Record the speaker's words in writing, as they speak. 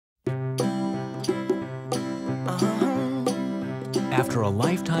after a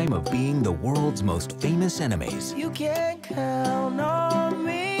lifetime of being the world's most famous enemies. You can count on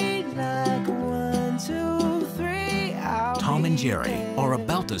me like 1, 2, 3. Tom and Jerry are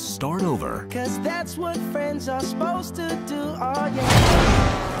about to start over. 'Cause that's what friends are supposed to do. Oh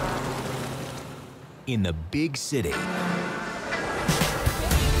yeah. In the big city.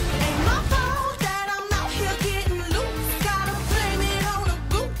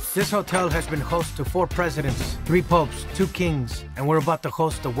 This hotel has been host to 4 presidents, 3 popes, 2 kings, and we're about to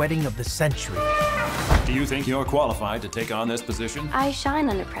host the wedding of the century. Do you think you're qualified to take on this position? I shine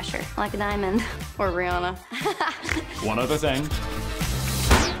under pressure, like a diamond. Or Rihanna. One other thing.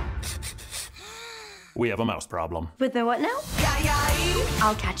 We have a mouse problem. With the what now?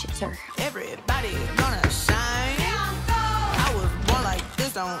 I'll catch it, sir. Everybody gonna shine. I was born like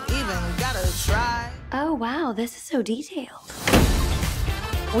this, don't even gotta try. Oh, wow, this is so detailed.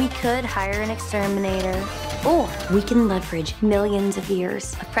 We could hire an exterminator, or we can leverage millions of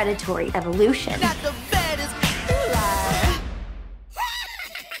years of predatory evolution. Not the baddest lie.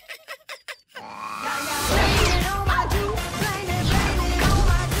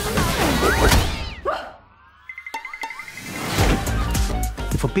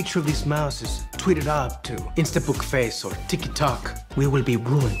 If a picture of this mouse is tweeted out to Instabook Face or TikTok, we will be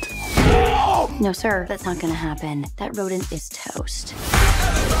ruined. No, sir, that's not gonna happen. That rodent is toast.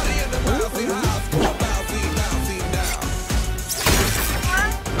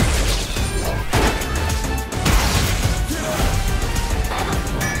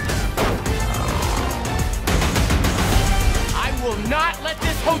 I will not let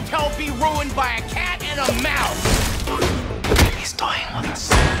this hotel be ruined by a cat and a mouse! He's toying with us.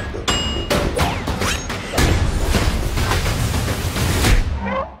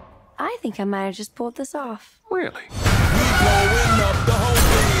 I think I might have just pulled this off. Really? Blowing up the whole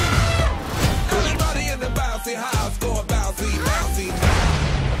thing.